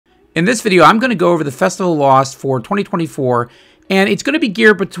In this video, I'm going to go over the Festival of Lost for 2024, and it's going to be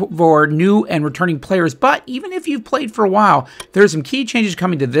geared for new and returning players, but even if you've played for a while, there's some key changes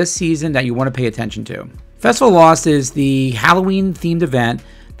coming to this season that you want to pay attention to. Festival of Lost is the Halloween-themed event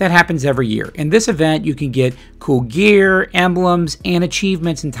that happens every year. In this event, you can get cool gear, emblems, and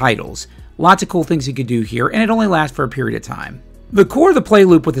achievements and titles. Lots of cool things you could do here, and it only lasts for a period of time. The core of the play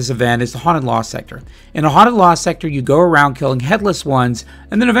loop with this event is the Haunted Lost Sector. In a Haunted Lost Sector, you go around killing headless ones,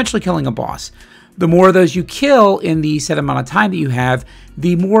 and then eventually killing a boss. The more of those you kill in the set amount of time that you have,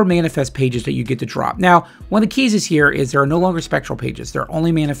 the more manifest pages that you get to drop. Now, one of the keys is here is there are no longer spectral pages. There are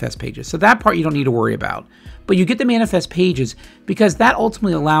only manifest pages. So that part you don't need to worry about. But you get the manifest pages because that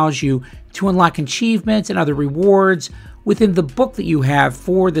ultimately allows you to unlock achievements and other rewards within the book that you have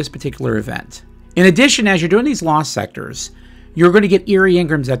for this particular event. In addition, as you're doing these lost sectors, you're going to get eerie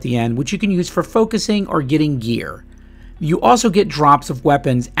engrams at the end, which you can use for focusing or getting gear. You also get drops of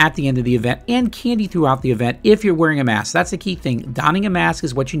weapons at the end of the event and candy throughout the event if you're wearing a mask. That's the key thing. Donning a mask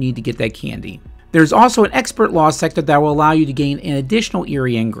is what you need to get that candy. There's also an expert lost sector that will allow you to gain an additional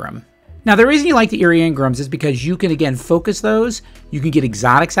eerie engram. Now, the reason you like the eerie engrams is because you can, again, focus those. You can get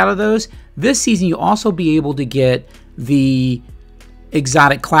exotics out of those. This season, you'll also be able to get the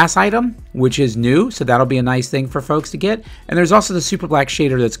exotic class item, which is new, so that'll be a nice thing for folks to get. And there's also the super black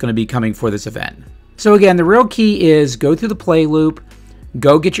shader that's going to be coming for this event. So again, the real key is go through the play loop,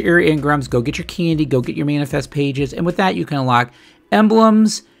 go get your eerie engrams, go get your candy, go get your manifest pages, and with that you can unlock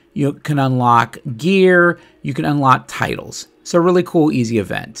emblems, you can unlock gear, you can unlock titles. So a really cool, easy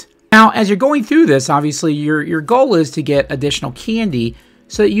event. Now, as you're going through this, obviously your goal is to get additional candy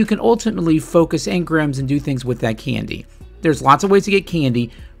so that you can ultimately focus engrams and do things with that candy. There's lots of ways to get candy.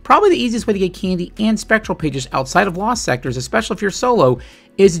 Probably the easiest way to get candy and spectral pages outside of lost sectors, especially if you're solo,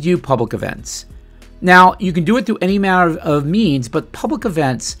 is to do public events. Now, you can do it through any amount of means, but public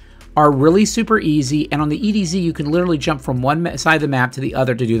events are really super easy, and on the EDZ, you can literally jump from one side of the map to the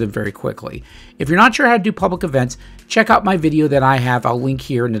other to do them very quickly. If you're not sure how to do public events, check out my video that I have. I'll link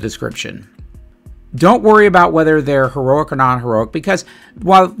here in the description. Don't worry about whether they're heroic or non-heroic, because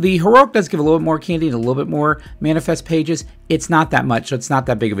while the heroic does give a little bit more candy and a little bit more manifest pages, it's not that much, so it's not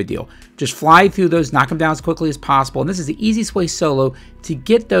that big of a deal. Just fly through those, knock them down as quickly as possible, and this is the easiest way solo to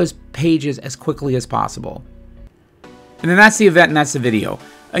get those pages as quickly as possible. And then that's the event, and that's the video.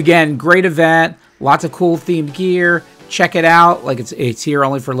 Again, great event, lots of cool themed gear. Check it out. Like it's here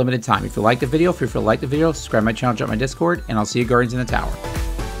only for a limited time. If you like the video, feel free to like the video, subscribe to my channel, join my Discord, and I'll see you Guardians in the Tower.